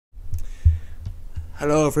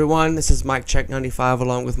Hello everyone, this is MykeCheck'd 95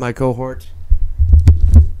 along with my cohort.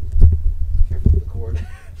 Careful with the cord.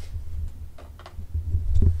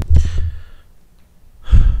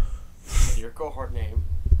 Your cohort name?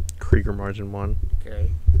 Krieger Margin 1. Okay.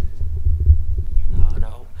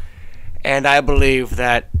 No. And I believe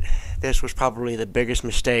that this was probably the biggest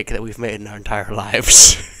mistake that we've made in our entire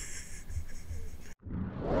lives.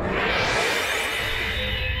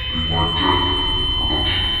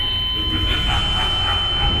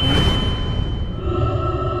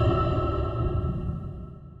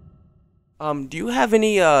 Do you have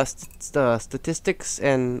any statistics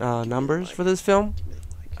and numbers for this film?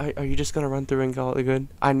 Are you just gonna run through and call it good?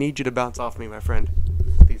 I need you to bounce off me, my friend,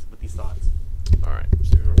 with these thoughts. All right,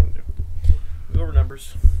 see what we're gonna do. We go over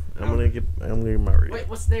numbers. I'm gonna give my rating. Wait,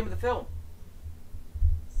 what's the name of the film?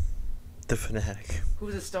 The Fanatic.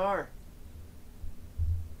 Who's the star?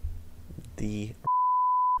 The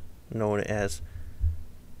known as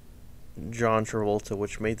John Travolta,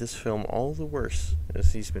 which made this film all the worse,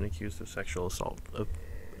 as he's been accused of sexual assault of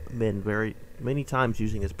men many times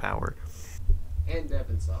using his power. And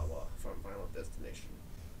Devin Sawa from Final Destination.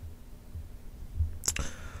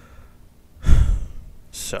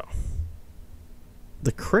 So,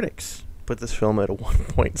 the critics put this film at a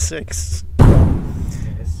 1.6.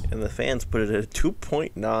 Yes. And the fans put it at a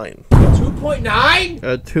 2.9. 2.9?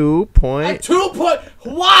 A 2 point... A 2 point...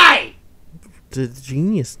 Why? The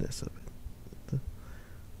geniusness of it.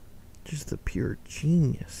 Just the pure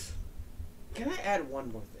genius. Can I add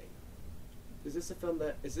one more thing? Is this a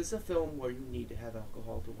film where you need to have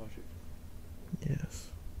alcohol to watch it? Yes.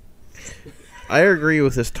 I agree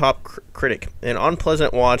with this top critic. An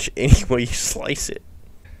unpleasant watch any way you slice it.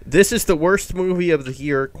 This is the worst movie of the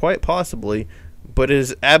year, quite possibly, but it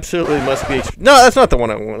is absolutely must be... No, that's not the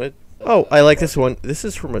one I wanted. Oh, I like this one. This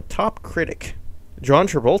is from a top critic. John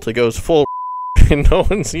Travolta goes full and no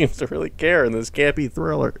one seems to really care in this campy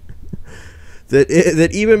thriller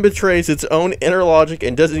that even betrays its own inner logic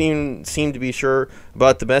and doesn't even seem to be sure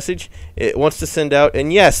about the message it wants to send out.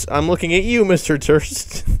 And yes, I'm looking at you, Mr.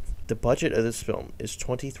 Durst. The budget of this film is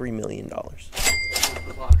 $23 million.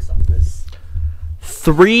 Box office.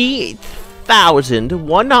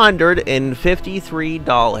 $3,153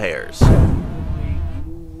 doll hairs.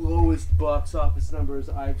 Lowest box office numbers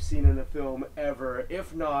I've seen in a film ever,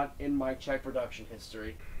 if not in my Czech production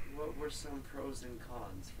history. What were some pros and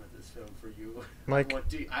cons for this film for you? Mike,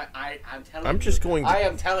 I am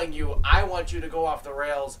telling you, I want you to go off the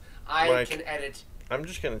rails. I can edit. I'm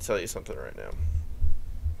just going to tell you something right now.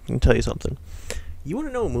 I can tell you something. You want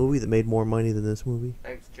to know a movie that made more money than this movie?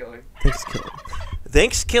 Thanksgiving.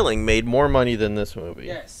 Thanksgiving made more money than this movie.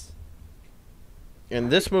 Yes.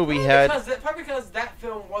 And this movie probably because that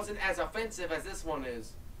film wasn't as offensive as this one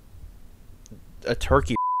is. A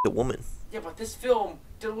turkey a woman. Yeah, but this film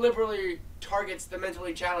deliberately targets the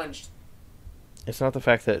mentally challenged. It's not the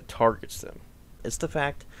fact that it targets them. It's the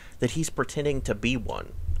fact that he's pretending to be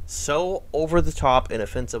one. So over the top and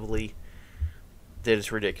offensively that it's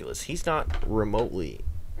ridiculous. He's not remotely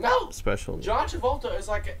special. John Travolta is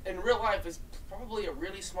in real life is probably a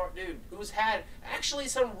really smart dude who's had actually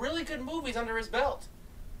some really good movies under his belt.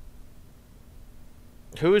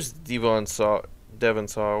 Who is Devin Sawa? Devin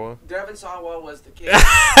Sawa was the kid.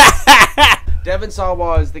 Devin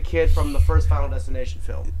Sawa is the kid from the first Final Destination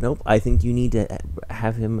film. Nope, I think you need to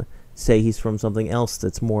have him say he's from something else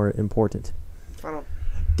that's more important.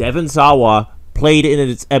 Devin Sawa played in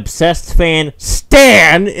its obsessed fan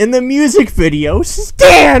Stan in the music video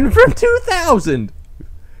Stan from 2000.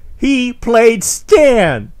 He played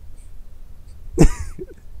Stan.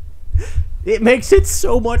 It makes it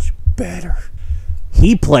so much better.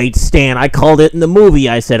 He played Stan. I called it in the movie.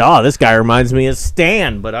 I said, oh, this guy reminds me of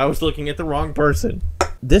Stan, but I was looking at the wrong person.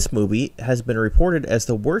 This movie has been reported as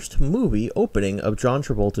the worst movie opening of John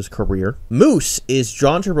Travolta's career. Moose is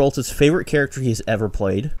John Travolta's favorite character he's ever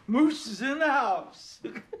played. Moose is in the house.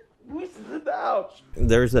 Moose is in the house.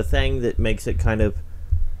 There's a thing that makes it kind of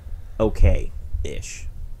okay-ish.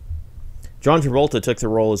 John Travolta took the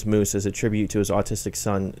role as Moose as a tribute to his autistic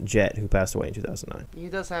son, Jet, who passed away in 2009. He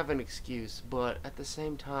does have an excuse, but at the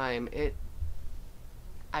same time,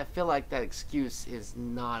 I feel like that excuse is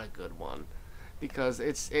not a good one. Because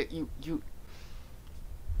this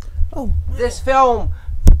film...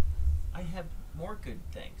 I have more good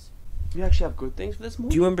things. You actually have good things for this movie?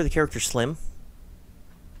 Do you remember the character Slim?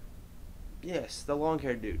 Yes, the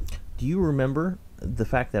long-haired dude. Do you remember the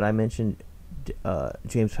fact that I mentioned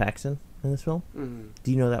James Paxton in this film? Mm-hmm.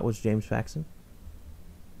 Do you know that was James Paxton?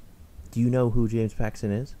 Do you know who James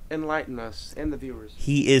Paxton is? Enlighten us and the viewers.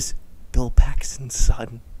 He is Bill Paxton's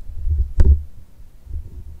son.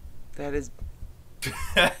 That is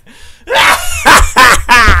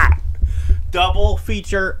Double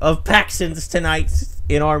feature of Paxton's tonight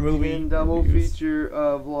in our movie. Double feature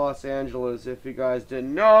of Los Angeles. If you guys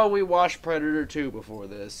didn't know, we watched Predator 2 before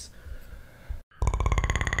this.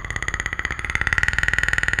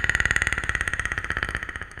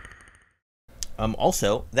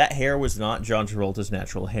 Also, that hair was not John Travolta's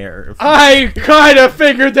natural hair. I kind of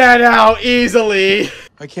figured that out easily.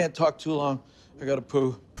 I can't talk too long. I gotta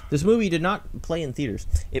poo. This movie did not play in theaters.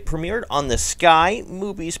 It premiered on the Sky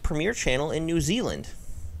Movies premiere channel in New Zealand.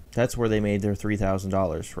 That's where they made their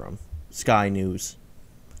 $3,000 from. Sky News.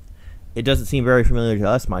 It doesn't seem very familiar to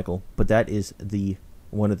us, Michael, but that is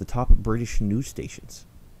one of the top British news stations.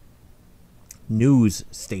 News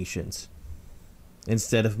stations.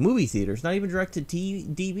 Instead of movie theaters, not even directed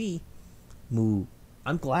DB.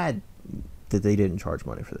 I'm glad that they didn't charge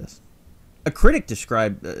money for this. A critic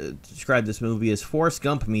described this movie as Forrest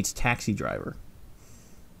Gump meets Taxi Driver.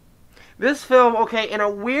 This film, okay, in a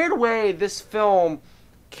weird way, this film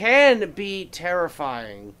can be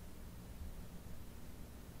terrifying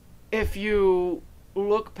if you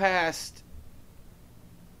look past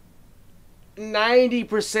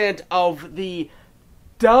 90% of the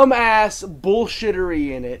dumbass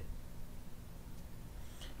bullshittery in it.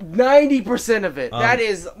 90% of it. That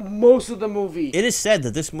is most of the movie. It is said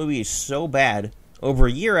that this movie is so bad, over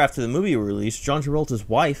a year after the movie released, John Travolta's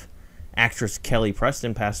wife, actress Kelly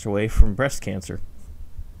Preston, passed away from breast cancer.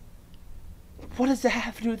 What does that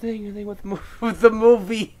have to do with anything with the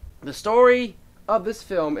movie? The story of this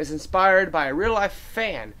film is inspired by a real-life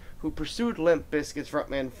fan who pursued Limp Bizkit's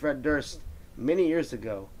frontman Fred Durst many years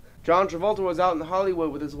ago. John Travolta was out in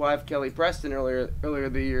Hollywood with his wife Kelly Preston earlier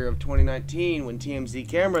the year of 2019 when TMZ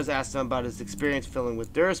cameras asked him about his experience filming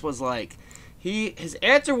with Durst. Was like, his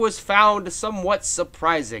answer was found somewhat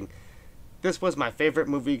surprising. This was my favorite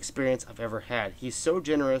movie experience I've ever had. He's so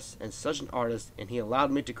generous and such an artist, and he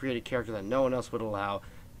allowed me to create a character that no one else would allow.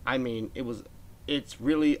 I mean, it's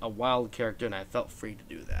really a wild character, and I felt free to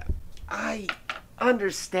do that. I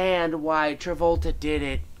understand why Travolta did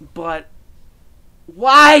it, but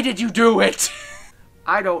why did you do it?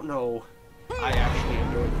 I don't know. I actually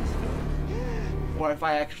enjoyed this film, or if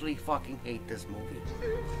I actually fucking hate this movie.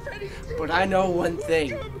 But I know one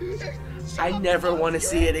thing. I never want to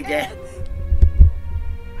see it again.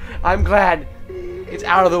 I'm glad it's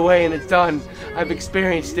out of the way and it's done. I've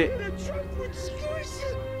experienced it.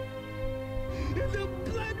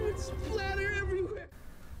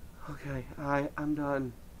 Okay, I'm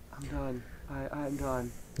done. I'm done. I'm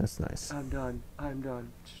done. That's nice. I'm done.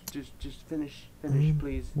 Just finish,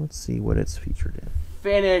 please. Let's see what it's featured in.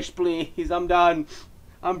 Finish, please. I'm done.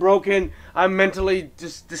 I'm broken. I'm mentally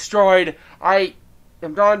just destroyed. I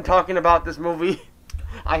am done talking about this movie.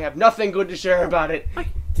 I have nothing good to share about it.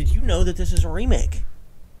 Did you know that this is a remake?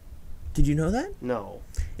 Did you know that? No.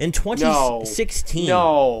 In 2016.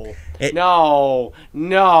 No.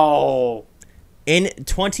 In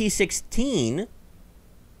 2016,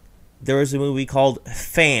 there was a movie called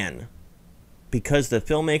Fan, because the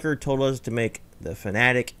filmmaker told us to make the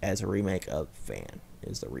Fanatic as a remake of Fan,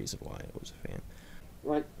 is the reason why it was a Fan.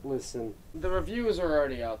 Like, listen, the reviews are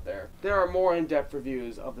already out there. There are more in-depth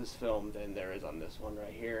reviews of this film than there is on this one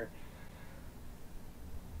right here.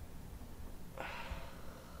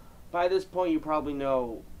 By this point, you probably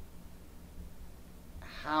know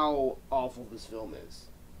how awful this film is.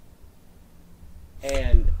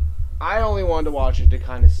 And I only wanted to watch it to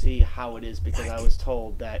kind of see how it is, because I was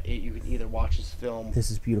told that you can either watch this film...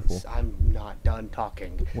 This is beautiful. I'm not done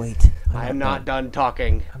talking. Wait. I am not done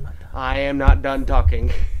talking. I'm not done. I am not done talking.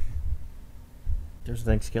 There's a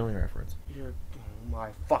Thanksgiving reference. Oh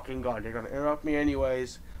my fucking god, you're gonna interrupt me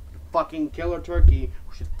anyways. Fucking killer turkey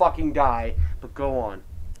who should fucking die, but go on.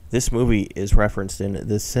 This movie is referenced in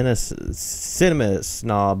the Cinema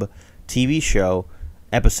Snob TV show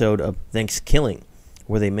episode of Thanksgiving,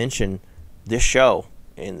 where they mention this show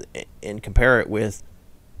and compare it with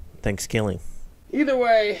Thanksgiving. Either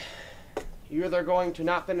way, you're either going to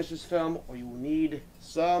not finish this film, or you will need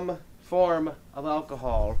some form of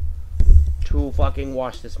alcohol to fucking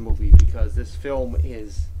watch this movie, because this film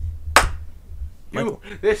is...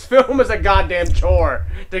 This film is a goddamn chore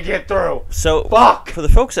to get through. So, fuck! For the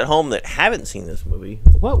folks at home that haven't seen this movie,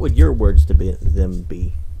 what would your words to them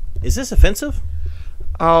be? Is this offensive?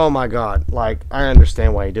 Oh my god. Like, I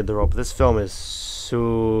understand why he did the role, but this film is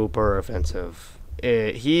super offensive.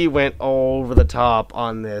 He went over the top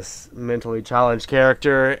on this mentally challenged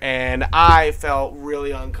character, and I felt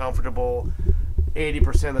really uncomfortable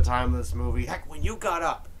 80% of the time in this movie. Heck, when you got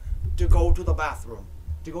up to go to the bathroom,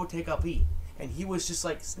 to go take a pee, and he was just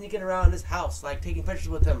like sneaking around his house, like taking pictures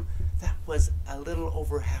with him. That was a little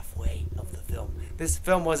over halfway of the film. This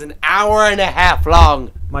film was an hour and a half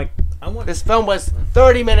long. Mike, This film was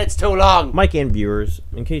 30 minutes too long. Mike and viewers,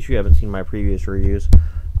 in case you haven't seen my previous reviews,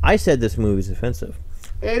 I said this movie's offensive.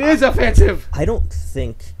 It is offensive. I don't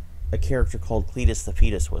think a character called Cletus the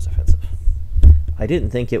Fetus was offensive. I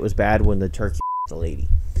didn't think it was bad when the turkey the lady.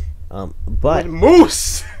 But When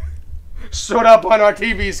Moose showed up on our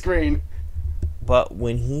TV screen. But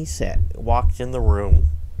when he walked in the room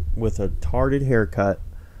with a tarted haircut,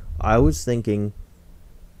 I was thinking,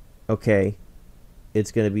 okay,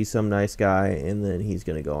 it's going to be some nice guy, and then he's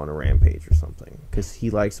going to go on a rampage or something. Because he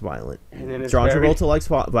likes violent. John Travolta likes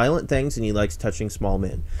violent things, and he likes touching small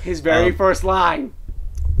men. His very first line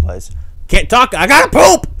was, "Can't talk, I gotta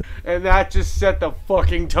poop!" And that just set the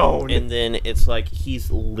fucking tone. And then it's like he's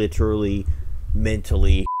literally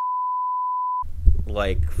mentally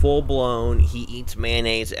like full blown. He eats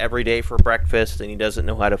mayonnaise every day for breakfast and he doesn't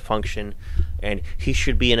know how to function, and he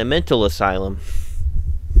should be in a mental asylum.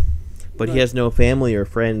 But he has no family or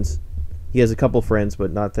friends. He has a couple friends,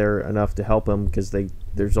 but not there enough to help him because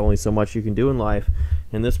there's only so much you can do in life,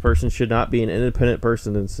 and this person should not be an independent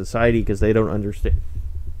person in society because they don't understand.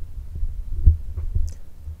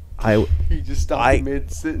 He just stopped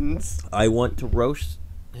mid-sentence. I want to roast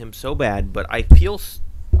him so bad, but I feel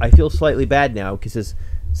slightly bad now because his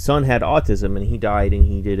son had autism and he died, and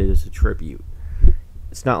he did it as a tribute.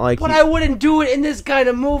 It's not like. But I wouldn't do it in this kind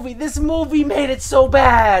of movie. This movie made it so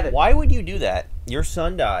bad. Why would you do that? Your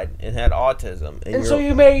son died and had autism, and so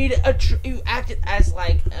you made you acted as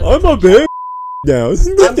like. I'm a bad now.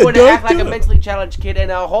 I'm going to act like a mentally challenged kid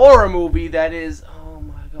in a horror movie that is. Oh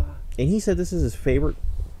my god. And he said this is his favorite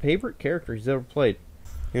character he's ever played.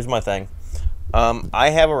 Here's my thing. I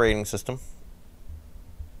have a rating system,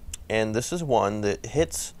 and this is one that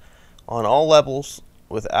hits on all levels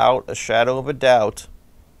without a shadow of a doubt.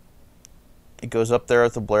 It goes up there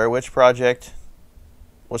with the Blair Witch Project.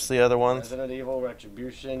 What's the other ones? Resident Evil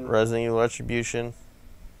Retribution. Resident Evil Retribution.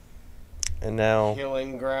 And now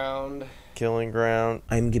Killing Ground.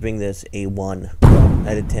 I'm giving this a 1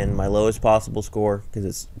 out of 10. My lowest possible score, because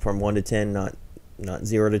it's from 1 to 10, not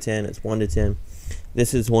 0 to 10. It's 1 to 10.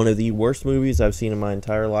 This is one of the worst movies I've seen in my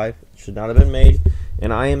entire life. It should not have been made.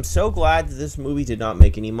 And I am so glad that this movie did not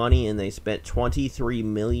make any money, and they spent $23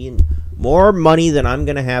 million. More money than I'm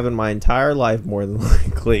going to have in my entire life, more than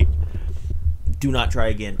likely. Do not try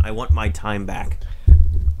again. I want my time back.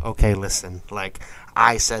 Okay, listen. Like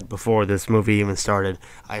I said before this movie even started,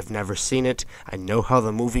 I've never seen it. I know how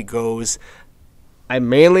the movie goes. I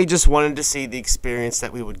mainly just wanted to see the experience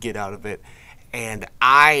that we would get out of it. And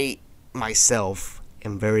I, myself,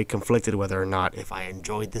 am very conflicted whether or not if I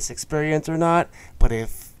enjoyed this experience or not. But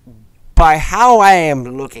if by how I am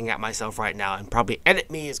looking at myself right now, and probably Edit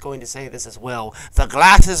Me is going to say this as well, the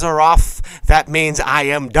glasses are off, that means I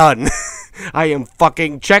am done. I am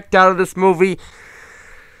fucking checked out of this movie.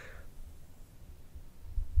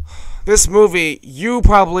 This movie, you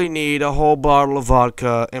probably need a whole bottle of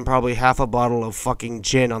vodka and probably half a bottle of fucking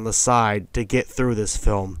gin on the side to get through this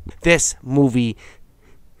film. This movie...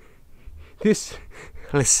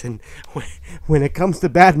 Listen, when it comes to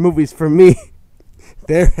bad movies for me,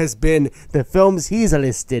 there has been the films he's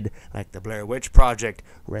listed, like The Blair Witch Project,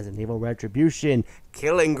 Resident Evil Retribution,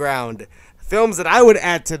 Killing Ground. Films that I would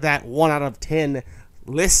add to that 1 out of 10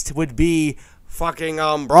 list would be fucking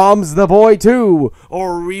Brahms the Boy 2,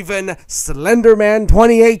 or even Slenderman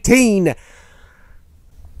 2018.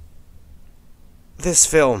 This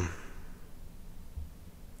film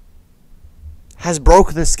has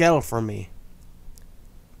broke the scale for me.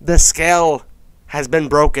 The scale has been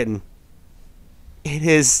broken.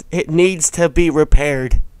 It needs to be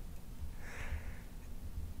repaired.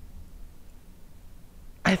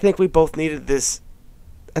 I think we both needed this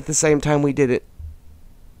at the same time we did it.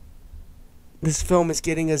 This film is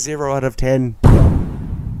getting a 0 out of 10.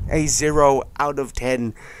 A 0 out of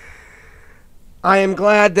 10. I am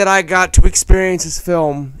glad that I got to experience this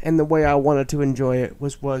film, and the way I wanted to enjoy it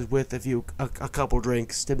was with a couple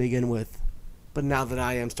drinks to begin with. But now that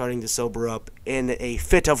I am starting to sober up in a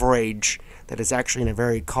fit of rage that is actually in a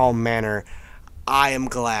very calm manner, I am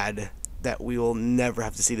glad that we will never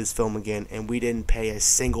have to see this film again, and we didn't pay a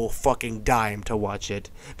single fucking dime to watch it.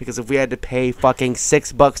 Because if we had to pay fucking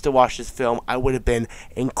 $6 to watch this film, I would have been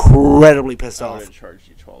incredibly pissed off. I would have charged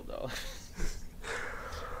you $12.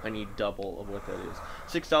 I need double of what that is.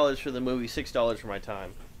 $6 for the movie, $6 for my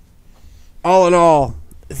time. All in all,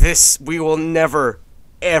 we will never,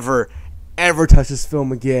 ever, ever touch this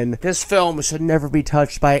film again. This film should never be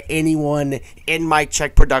touched by anyone in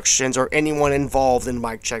MykeCheck'd Productions or anyone involved in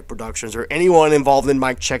MykeCheck'd Productions or anyone involved in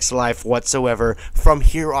MykeCheck'd's life whatsoever from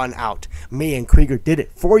here on out. Me and Krieger did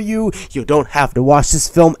it for you. You don't have to watch this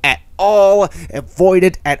film at all. Avoid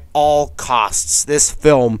it at all costs. This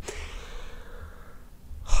film...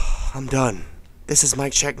 I'm done. This is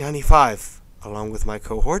MykeCheck'd 95, along with my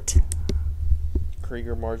cohort.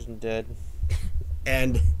 Krieger, Marsden dead.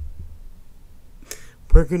 And...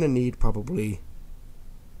 we're gonna need probably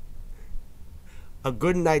a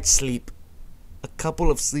good night's sleep, a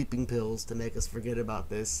couple of sleeping pills to make us forget about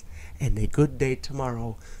this, and a good day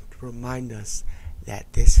tomorrow to remind us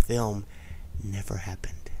that this film never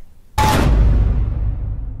happened.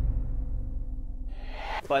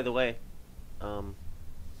 By the way,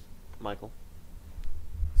 Michael.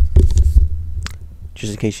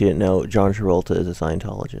 Just in case you didn't know, John Travolta is a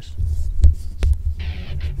Scientologist.